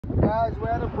Guys, we're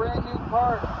at a brand new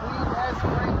park, Cleave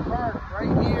Frink Park,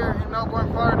 right here in Melbourne,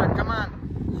 Florida. Come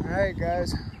on. Alright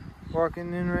guys,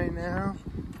 walking in right now.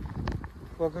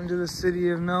 Welcome to the city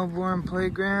of Melbourne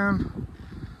playground.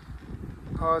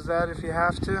 Pause that if you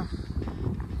have to.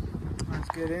 Let's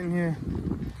get in here.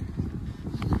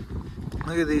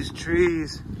 Look at these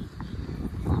trees.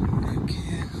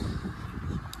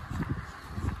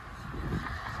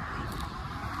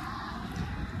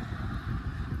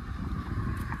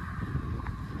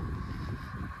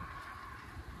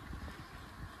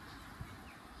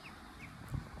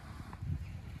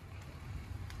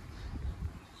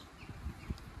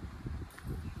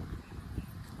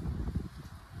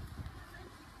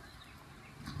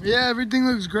 Yeah, everything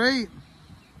looks great.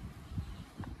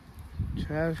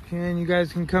 Trash can, you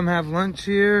guys can come have lunch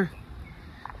here.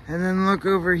 And then look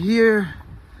over here,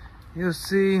 you'll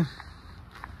see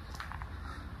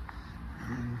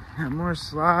have more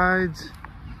slides.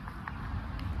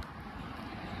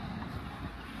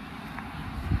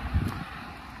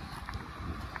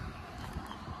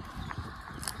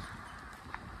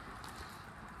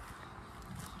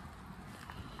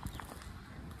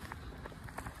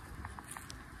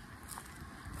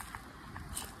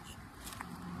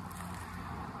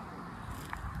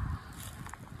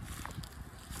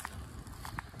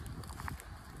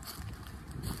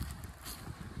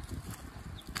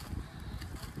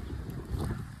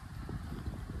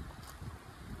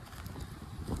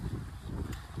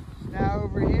 Now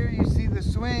over here you see the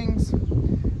swings,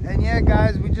 and yeah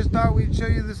guys, we just thought we'd show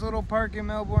you this little park in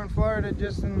Melbourne, Florida,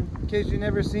 just in case you've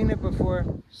never seen it before.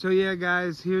 So yeah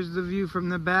guys, here's the view from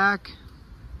the back,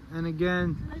 and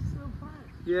again, It's a nice little park.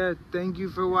 Yeah, thank you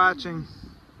for watching.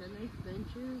 Got nice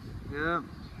benches. Yeah,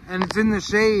 and it's in the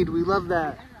shade, we love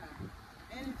that.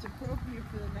 Yeah, and it's appropriate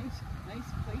for the nice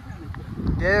playground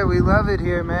equipment. Yeah, we love it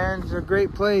here, man. It's a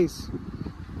great place.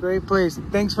 Great place.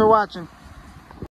 Thanks for watching.